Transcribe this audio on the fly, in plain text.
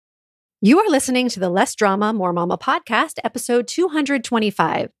You are listening to the Less Drama, More Mama podcast, episode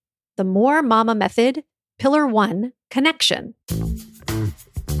 225, The More Mama Method, Pillar 1, Connection.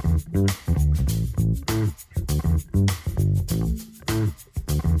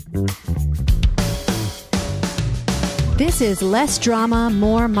 This is Less Drama,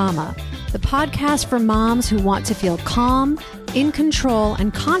 More Mama, the podcast for moms who want to feel calm, in control,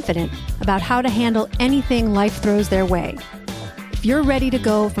 and confident about how to handle anything life throws their way. If you're ready to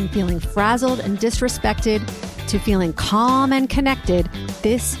go from feeling frazzled and disrespected to feeling calm and connected,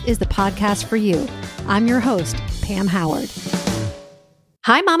 this is the podcast for you. I'm your host, Pam Howard.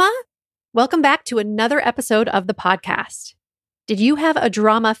 Hi, Mama. Welcome back to another episode of the podcast. Did you have a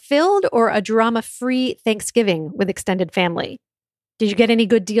drama-filled or a drama-free Thanksgiving with extended family? Did you get any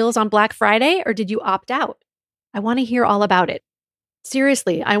good deals on Black Friday or did you opt out? I want to hear all about it.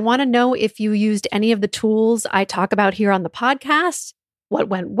 Seriously, I want to know if you used any of the tools I talk about here on the podcast, what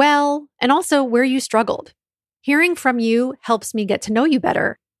went well, and also where you struggled. Hearing from you helps me get to know you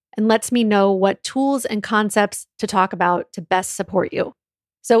better and lets me know what tools and concepts to talk about to best support you.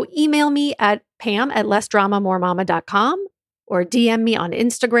 So email me at pam@lessdramamoremama.com or DM me on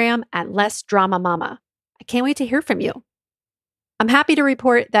Instagram at lessdramamama. I can't wait to hear from you. I'm happy to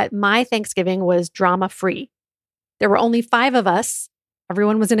report that my Thanksgiving was drama-free. There were only 5 of us.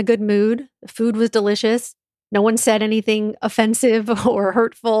 Everyone was in a good mood. The food was delicious. No one said anything offensive or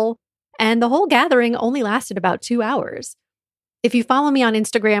hurtful. And the whole gathering only lasted about 2 hours. If you follow me on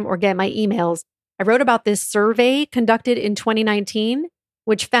Instagram or get my emails, I wrote about this survey conducted in 2019,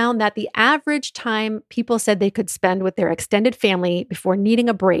 which found that the average time people said they could spend with their extended family before needing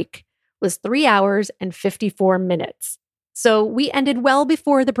a break was 3 hours and 54 minutes. So we ended well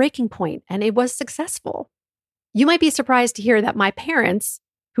before the breaking point, and it was successful. You might be surprised to hear that my parents,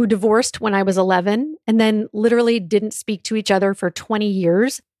 who divorced when I was 11 and then literally didn't speak to each other for 20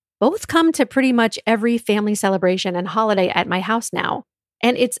 years, both come to pretty much every family celebration and holiday at my house now.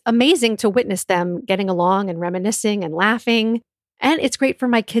 And it's amazing to witness them getting along and reminiscing and laughing. And it's great for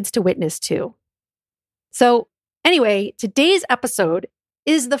my kids to witness too. So anyway, today's episode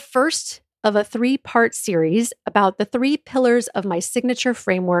is the first of a 3-part series about the 3 pillars of my signature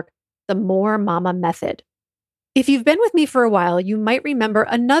framework, the More Mama Method. If you've been with me for a while, you might remember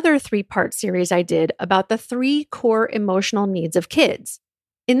another 3-part series I did about the 3 core emotional needs of kids.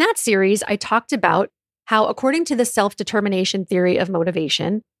 In that series, I talked about how, according to the self-determination theory of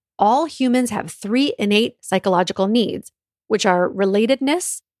motivation, all humans have 3 innate psychological needs, which are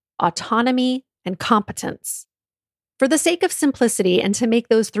relatedness, autonomy, and competence. For the sake of simplicity and to make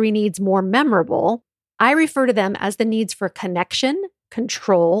those 3 needs more memorable, I refer to them as the needs for connection,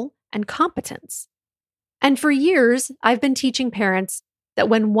 control, and competence. And for years, I've been teaching parents that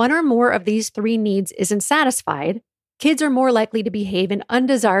when one or more of these 3 needs isn't satisfied, kids are more likely to behave in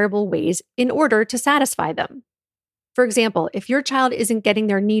undesirable ways in order to satisfy them. For example, if your child isn't getting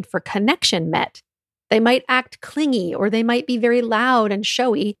their need for connection met, they might act clingy or they might be very loud and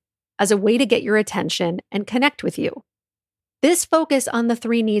showy as a way to get your attention and connect with you. This focus on the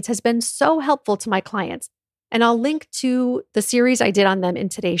 3 needs has been so helpful to my clients, and I'll link to the series I did on them in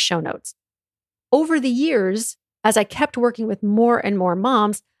today's show notes. Over the years, as I kept working with more and more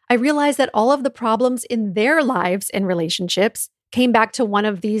moms, I realized that all of the problems in their lives and relationships came back to one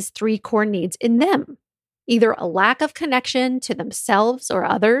of these 3 core needs in them. Either a lack of connection to themselves or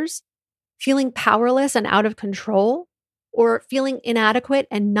others, feeling powerless and out of control, or feeling inadequate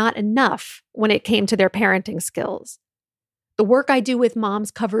and not enough when it came to their parenting skills. The work I do with moms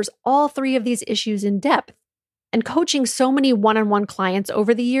covers all 3 of these issues in depth, and coaching so many one-on-one clients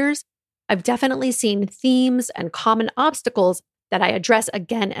over the years, I've definitely seen themes and common obstacles that I address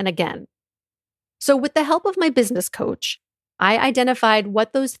again and again. So with the help of my business coach, I identified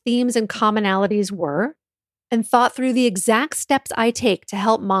what those themes and commonalities were and thought through the exact steps I take to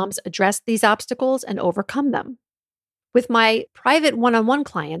help moms address these obstacles and overcome them. With my private one-on-one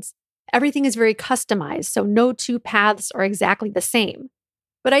clients, everything is very customized, so no 2 paths are exactly the same.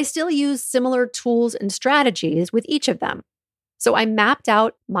 But I still use similar tools and strategies with each of them. So I mapped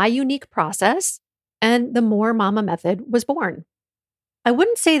out my unique process, and the More Mama Method was born. I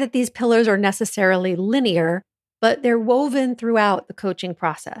wouldn't say that these pillars are necessarily linear, but they're woven throughout the coaching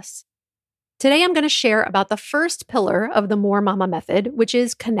process. Today, I'm going to share about the first pillar of the More Mama Method, which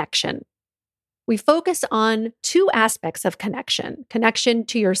is connection. We focus on 2 aspects of connection: connection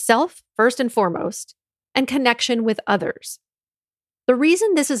to yourself, first and foremost, and connection with others. The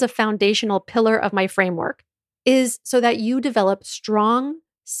reason this is a foundational pillar of my framework is so that you develop strong,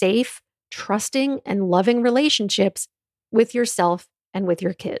 safe, trusting, and loving relationships with yourself and with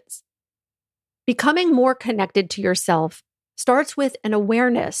your kids. Becoming more connected to yourself starts with an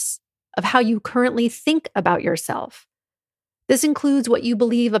awareness of how you currently think about yourself. This includes what you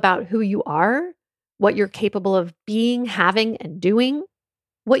believe about who you are, what you're capable of being, having, and doing,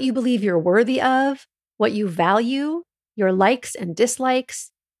 what you believe you're worthy of, what you value, your likes and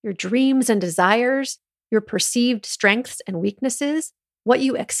dislikes, your dreams and desires, your perceived strengths and weaknesses, what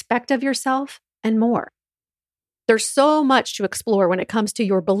you expect of yourself, and more. There's so much to explore when it comes to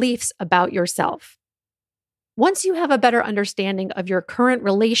your beliefs about yourself. Once you have a better understanding of your current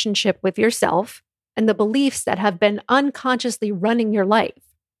relationship with yourself and the beliefs that have been unconsciously running your life,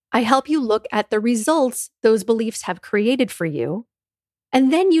 I help you look at the results those beliefs have created for you,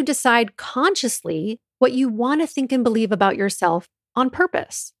 and then you decide consciously what you want to think and believe about yourself on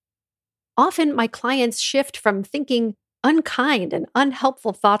purpose. Often, my clients shift from thinking unkind and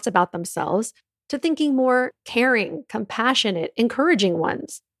unhelpful thoughts about themselves to thinking more caring, compassionate, encouraging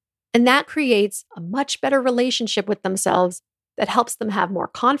ones. And that creates a much better relationship with themselves that helps them have more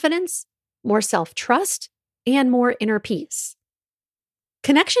confidence, more self-trust, and more inner peace.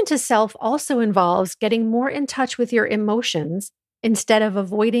 Connection to self also involves getting more in touch with your emotions instead of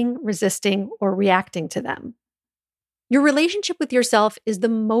avoiding, resisting, or reacting to them. Your relationship with yourself is the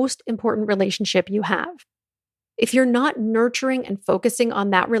most important relationship you have. If you're not nurturing and focusing on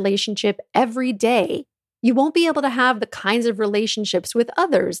that relationship every day, you won't be able to have the kinds of relationships with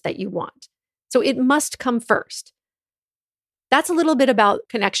others that you want. So it must come first. That's a little bit about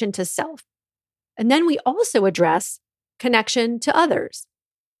connection to self. And then we also address connection to others,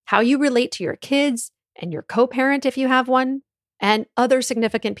 how you relate to your kids and your co-parent if you have one, and other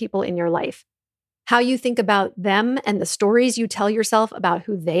significant people in your life, how you think about them and the stories you tell yourself about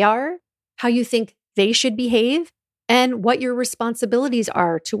who they are, how you think they should behave, and what your responsibilities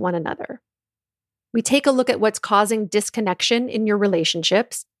are to one another. We take a look at what's causing disconnection in your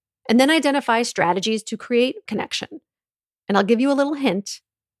relationships and then identify strategies to create connection. And I'll give you a little hint.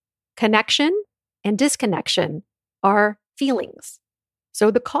 Connection and disconnection are feelings.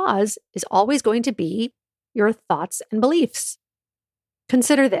 So the cause is always going to be your thoughts and beliefs.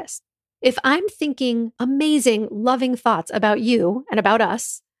 Consider this. If I'm thinking amazing, loving thoughts about you and about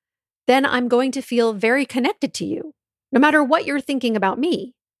us, then I'm going to feel very connected to you, no matter what you're thinking about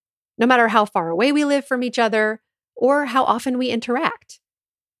me, no matter how far away we live from each other or how often we interact.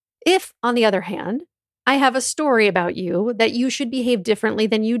 If, on the other hand, I have a story about you that you should behave differently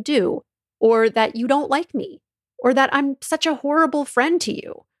than you do, or that you don't like me, or that I'm such a horrible friend to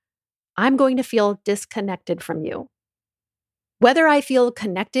you, I'm going to feel disconnected from you. Whether I feel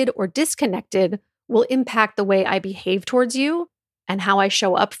connected or disconnected will impact the way I behave towards you and how I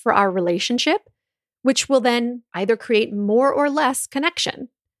show up for our relationship, which will then either create more or less connection.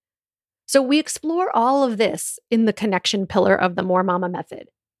 So we explore all of this in the connection pillar of the More Mama method.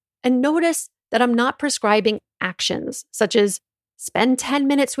 And notice that I'm not prescribing actions such as spend 10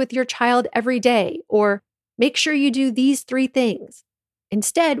 minutes with your child every day or make sure you do these 3 things.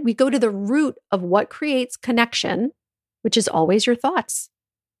 Instead, we go to the root of what creates connection, which is always your thoughts.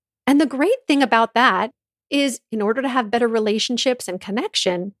 And the great thing about that is in order to have better relationships and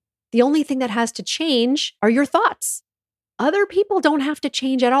connection, the only thing that has to change are your thoughts. Other people don't have to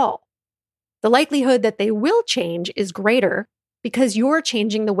change at all. The likelihood that they will change is greater because you're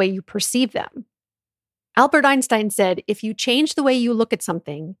changing the way you perceive them. Albert Einstein said, if you change the way you look at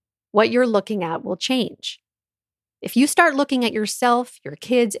something, what you're looking at will change. If you start looking at yourself, your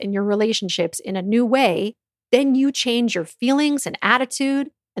kids, and your relationships in a new way, then you change your feelings and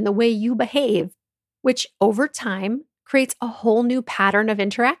attitude and the way you behave, which over time creates a whole new pattern of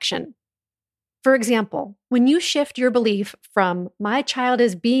interaction. For example, when you shift your belief from my child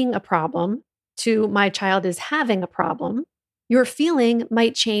is being a problem to my child is having a problem, your feeling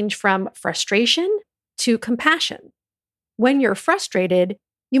might change from frustration to compassion. When you're frustrated,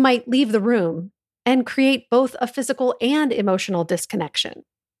 you might leave the room and create both a physical and emotional disconnection.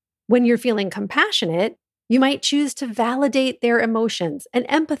 When you're feeling compassionate, you might choose to validate their emotions and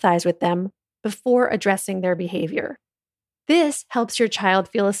empathize with them before addressing their behavior. This helps your child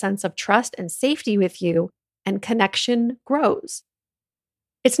feel a sense of trust and safety with you, and connection grows.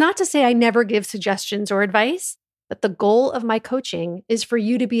 It's not to say I never give suggestions or advice, but the goal of my coaching is for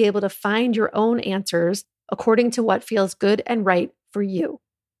you to be able to find your own answers according to what feels good and right for you.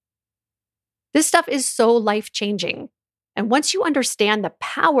 This stuff is so life-changing. And once you understand the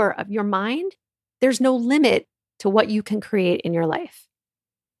power of your mind, there's no limit to what you can create in your life.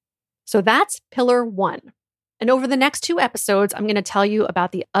 So that's pillar 1. And over the next 2 episodes, I'm going to tell you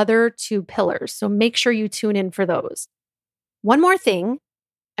about the other 2 pillars. So make sure you tune in for those. One more thing,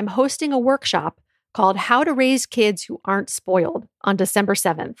 I'm hosting a workshop called How to Raise Kids Who Aren't Spoiled on December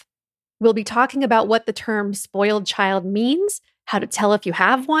 7th. We'll be talking about what the term spoiled child means, how to tell if you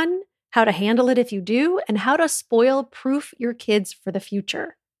have one, how to handle it if you do, and how to spoil-proof your kids for the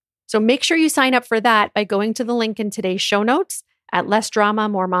future. So make sure you sign up for that by going to the link in today's show notes at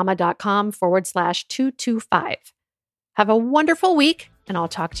lessdramamoremama.com/225. Have a wonderful week, and I'll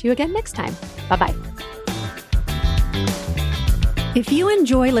talk to you again next time. Bye-bye. If you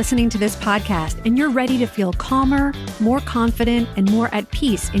enjoy listening to this podcast and you're ready to feel calmer, more confident, and more at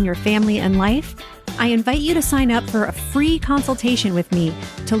peace in your family and life, I invite you to sign up for a free consultation with me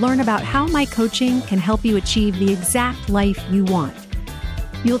to learn about how my coaching can help you achieve the exact life you want.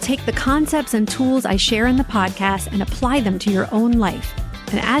 You'll take the concepts and tools I share in the podcast and apply them to your own life.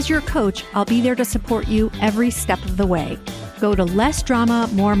 And as your coach, I'll be there to support you every step of the way. Go to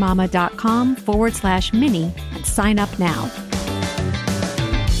lessdramamoremama.com/mini and sign up now.